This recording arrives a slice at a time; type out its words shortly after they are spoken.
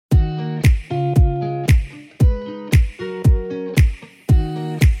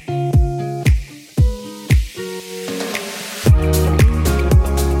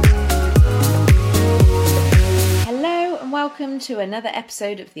to another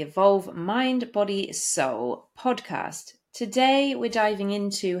episode of the Evolve Mind, Body, Soul podcast. Today we're diving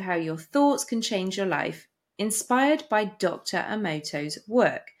into how your thoughts can change your life, inspired by Dr. Emoto's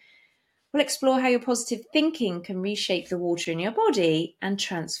work. We'll explore how your positive thinking can reshape the water in your body and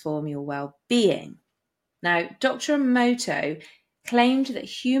transform your well-being. Now, Dr. Emoto claimed that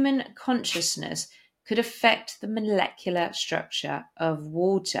human consciousness could affect the molecular structure of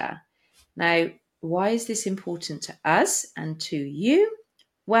water. Now, why is this important to us and to you?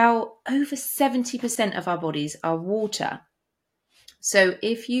 Well, over 70% of our bodies are water. So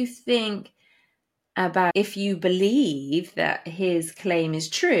if you believe that his claim is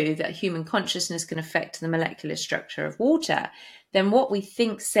true, that human consciousness can affect the molecular structure of water, then what we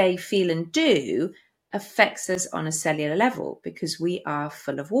think, say, feel and do affects us on a cellular level because we are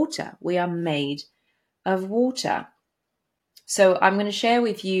full of water. We are made of water. So I'm going to share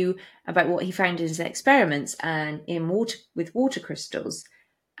with you about what he found in his experiments and with water crystals.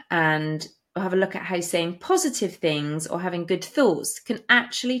 And we'll have a look at how saying positive things or having good thoughts can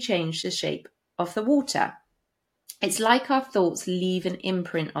actually change the shape of the water. It's like our thoughts leave an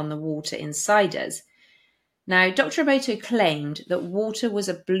imprint on the water inside us. Now, Dr. Emoto claimed that water was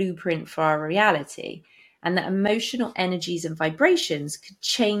a blueprint for our reality and that emotional energies and vibrations could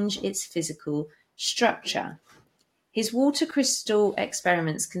change its physical structure. His water crystal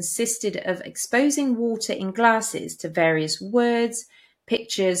experiments consisted of exposing water in glasses to various words,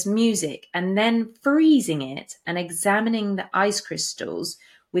 pictures, music, and then freezing it and examining the ice crystals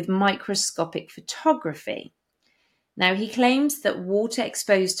with microscopic photography. Now, he claims that water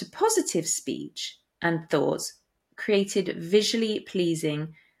exposed to positive speech and thoughts created visually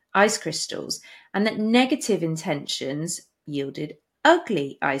pleasing ice crystals, and that negative intentions yielded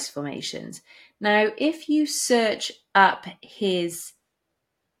ugly ice formations. Now, if you search up his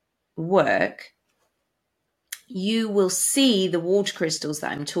work, you will see the water crystals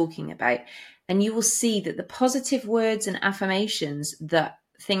that I'm talking about, and you will see that the positive words and affirmations, that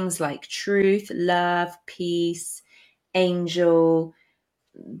things like truth, love, peace, angel,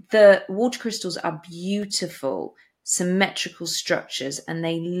 the water crystals are beautiful, symmetrical structures, and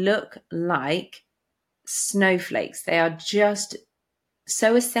they look like snowflakes. They are just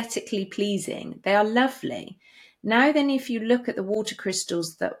so aesthetically pleasing. They are lovely. Now then, if you look at the water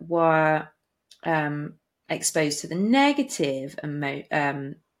crystals that were exposed to the negative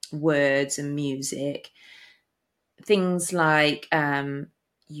words and music, things like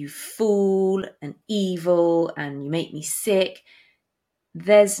you fool and evil and you make me sick,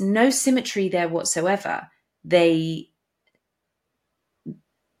 there's no symmetry there whatsoever. You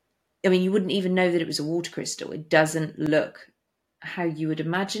wouldn't even know that it was a water crystal. It doesn't look how you would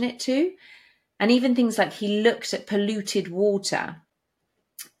imagine it to. And even things like he looked at polluted water,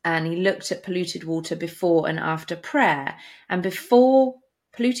 and he looked at polluted water before and after prayer. And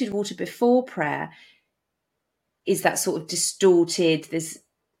polluted water before prayer is that sort of distorted, this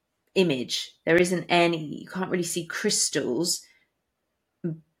image. There isn't any, you can't really see crystals.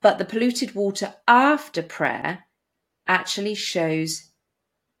 But the polluted water after prayer actually shows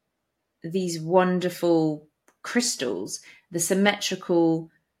these wonderful crystals, the symmetrical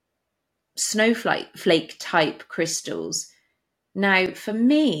snowflake type crystals. Now, for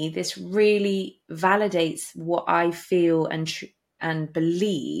me, this really validates what I feel and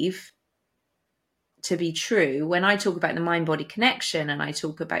believe to be true when I talk about the mind-body connection and I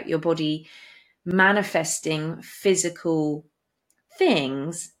talk about your body manifesting physical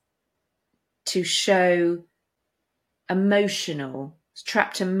things to show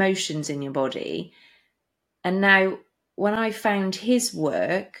trapped emotions in your body. And now when I found his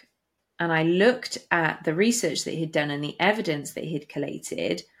work and I looked at the research that he'd done and the evidence that he'd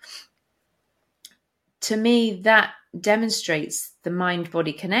collated, to me that demonstrates the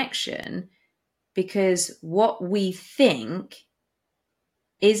mind-body connection, because what we think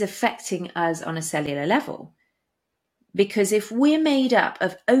is affecting us on a cellular level. Because if we're made up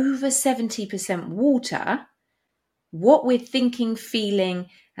of over 70% water, what we're thinking, feeling,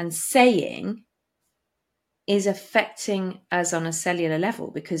 and saying is affecting us on a cellular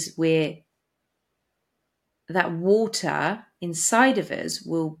level, because that water inside of us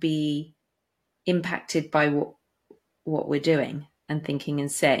will be impacted by what we're doing and thinking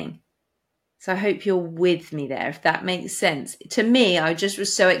and saying. So I hope you're with me there, if that makes sense. To me, I just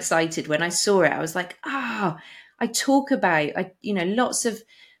was so excited when I saw it. I was like, I talk about, lots of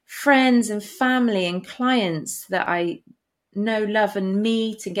friends and family and clients that I know, love, and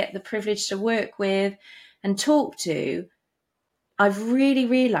meet and get the privilege to work with and talk to. I've really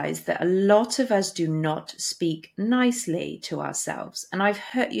realized that a lot of us do not speak nicely to ourselves. And I've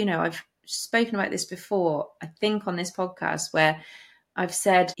heard, I've spoken about this before, I think on this podcast, where I've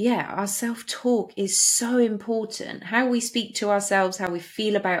said, our self-talk is so important. How we speak to ourselves, how we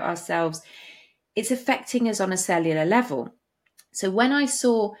feel about ourselves, it's affecting us on a cellular level. So when I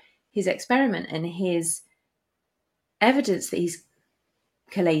saw his experiment and his evidence that he's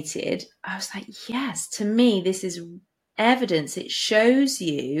collated, I was like, yes, to me, this is evidence. It shows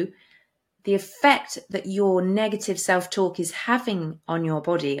you the effect that your negative self-talk is having on your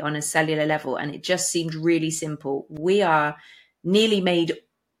body on a cellular level. And it just seemed really simple. We are nearly made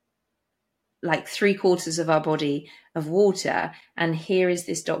like 3/4 of our body of water. And here is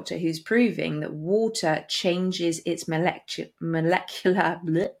this doctor who's proving that water changes its molecular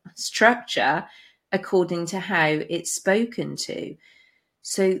structure according to how it's spoken to.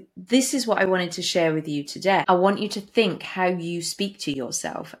 So this is what I wanted to share with you today. I want you to think how you speak to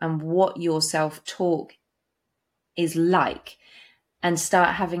yourself and what your self-talk is like, and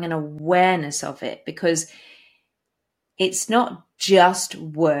start having an awareness of it, because it's not just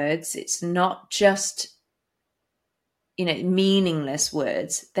words. It's not just, meaningless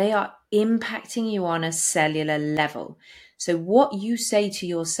words. They are impacting you on a cellular level. So what you say to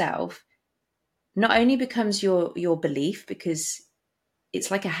yourself not only becomes your belief, because it's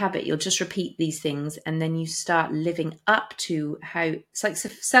like a habit. You'll just repeat these things and then you start living up to how it's like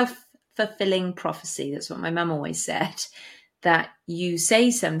self-fulfilling prophecy. That's what my mum always said, that you say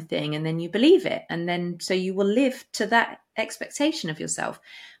something and then you believe it. And then so you will live to that expectation of yourself.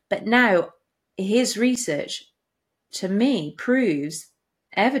 But now his research to me proves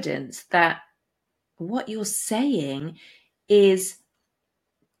evidence that what you're saying is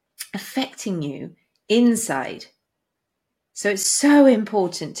affecting you inside. So it's so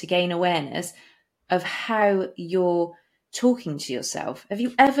important to gain awareness of how you're talking to yourself. Have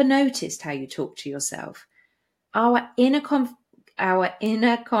you ever noticed how you talk to yourself? Our inner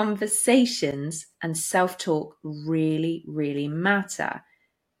conversations and self-talk really, really matter,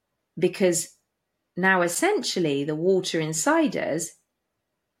 because now essentially the water inside us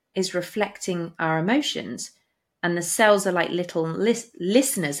is reflecting our emotions, and the cells are like little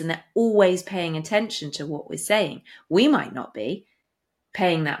listeners, and they're always paying attention to what we're saying. We might not be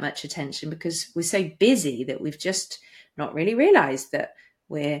paying that much attention because we're so busy that we've just not really realized that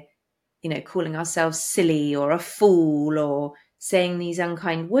we're, calling ourselves silly or a fool or saying these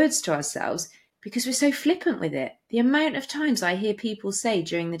unkind words to ourselves because we're so flippant with it. The amount of times I hear people say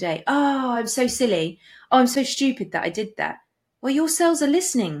during the day, "Oh, I'm so silly. Oh, I'm so stupid that I did that." Well, your cells are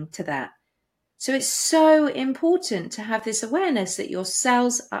listening to that. So it's so important to have this awareness that your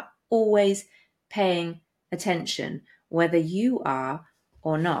cells are always paying attention, whether you are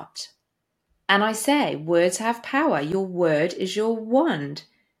or not. And I say, words have power. Your word is your wand.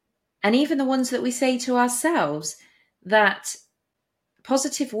 And even the ones that we say to ourselves, that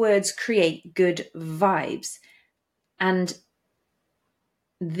positive words create good vibes. And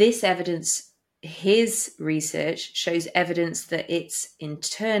this evidence, his research shows evidence that it's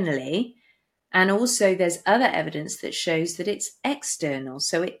internally. And also there's other evidence that shows that it's external.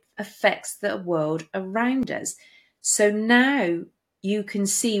 So it affects the world around us. So now you can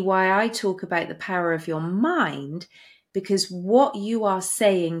see why I talk about the power of your mind, because what you are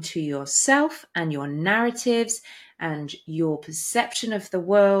saying to yourself and your narratives and your perception of the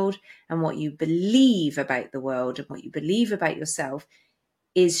world and what you believe about the world and what you believe about yourself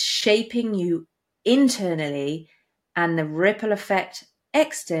is shaping you internally, and the ripple effect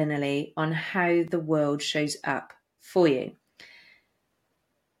externally on how the world shows up for you.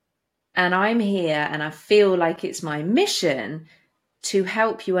 And I'm here, and I feel like it's my mission to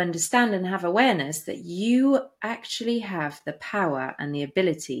help you understand and have awareness that you actually have the power and the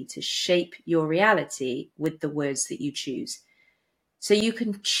ability to shape your reality with the words that you choose. So you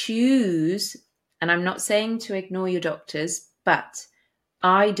can choose, and I'm not saying to ignore your doctors, but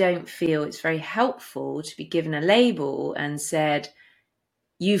I don't feel it's very helpful to be given a label and said,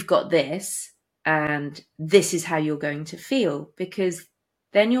 you've got this and this is how you're going to feel, because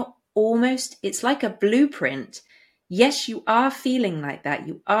then it's like a blueprint. Yes, you are feeling like that.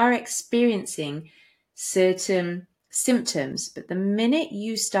 You are experiencing certain symptoms. But the minute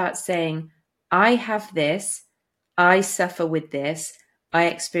you start saying, I have this, I suffer with this, I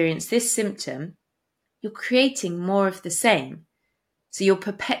experience this symptom, you're creating more of the same. So you're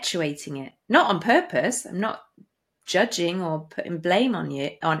perpetuating it, not on purpose. I'm not judging or putting blame on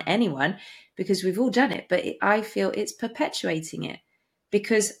anyone, because we've all done it. But I feel it's perpetuating it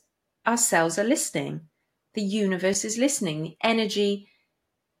because our cells are listening. The universe is listening. The energy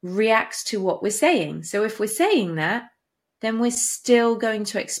reacts to what we're saying. So if we're saying that, then we're still going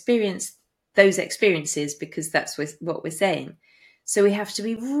to experience those experiences because that's what we're saying. So we have to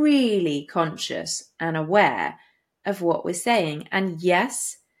be really conscious and aware of what we're saying. And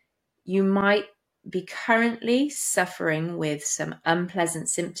yes, you might be currently suffering with some unpleasant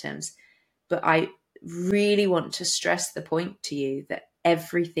symptoms, but I really want to stress the point to you that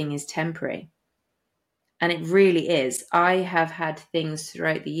everything is temporary. And it really is. I have had things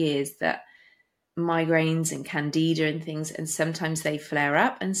throughout the years that migraines and candida and things, and sometimes they flare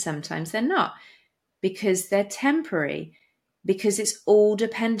up and sometimes they're not, because they're temporary, because it's all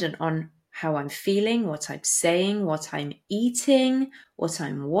dependent on how I'm feeling, what I'm saying, what I'm eating, what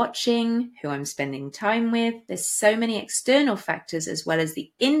I'm watching, who I'm spending time with. There's so many external factors as well as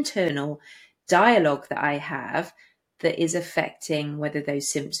the internal dialogue that I have that is affecting whether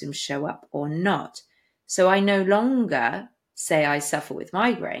those symptoms show up or not. So I no longer say I suffer with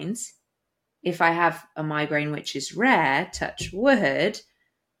migraines. If I have a migraine which is rare, touch wood,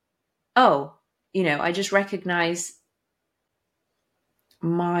 I just recognize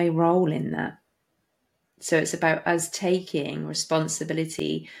my role in that. So it's about us taking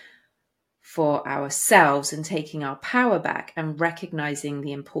responsibility for ourselves and taking our power back and recognizing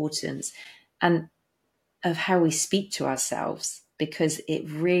the importance and of how we speak to ourselves, because it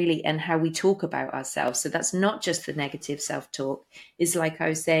really, and how we talk about ourselves. So that's not just the negative self-talk. It's like I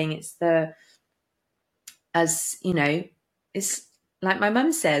was saying, it's it's like my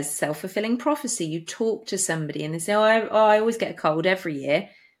mum says, self-fulfilling prophecy. You talk to somebody and they say, I always get a cold every year.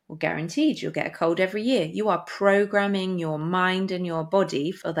 Well, guaranteed you'll get a cold every year. You are programming your mind and your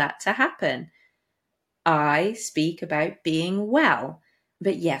body for that to happen. I speak about being well.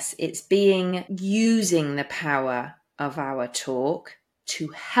 But yes, it's using the power of our talk to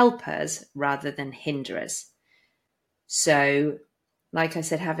help us rather than hinder us. So, like I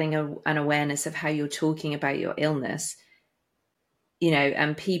said, having an awareness of how you're talking about your illness,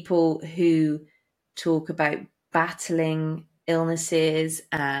 and people who talk about battling illnesses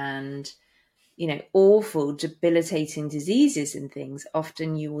and, awful, debilitating diseases and things,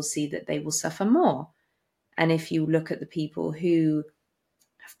 often you will see that they will suffer more. And if you look at the people who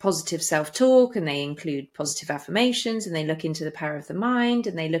have positive self-talk and they include positive affirmations and they look into the power of the mind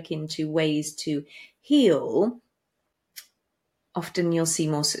and they look into ways to heal, often you'll see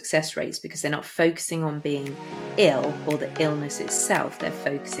more success rates because they're not focusing on being ill or the illness itself. They're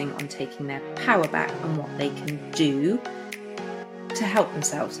focusing on taking their power back and what they can do to help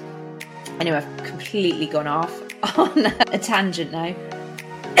themselves. Anyway, I've completely gone off on a tangent now.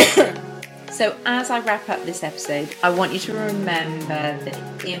 So as I wrap up this episode, I want you to remember the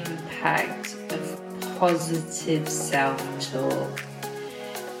impact of positive self-talk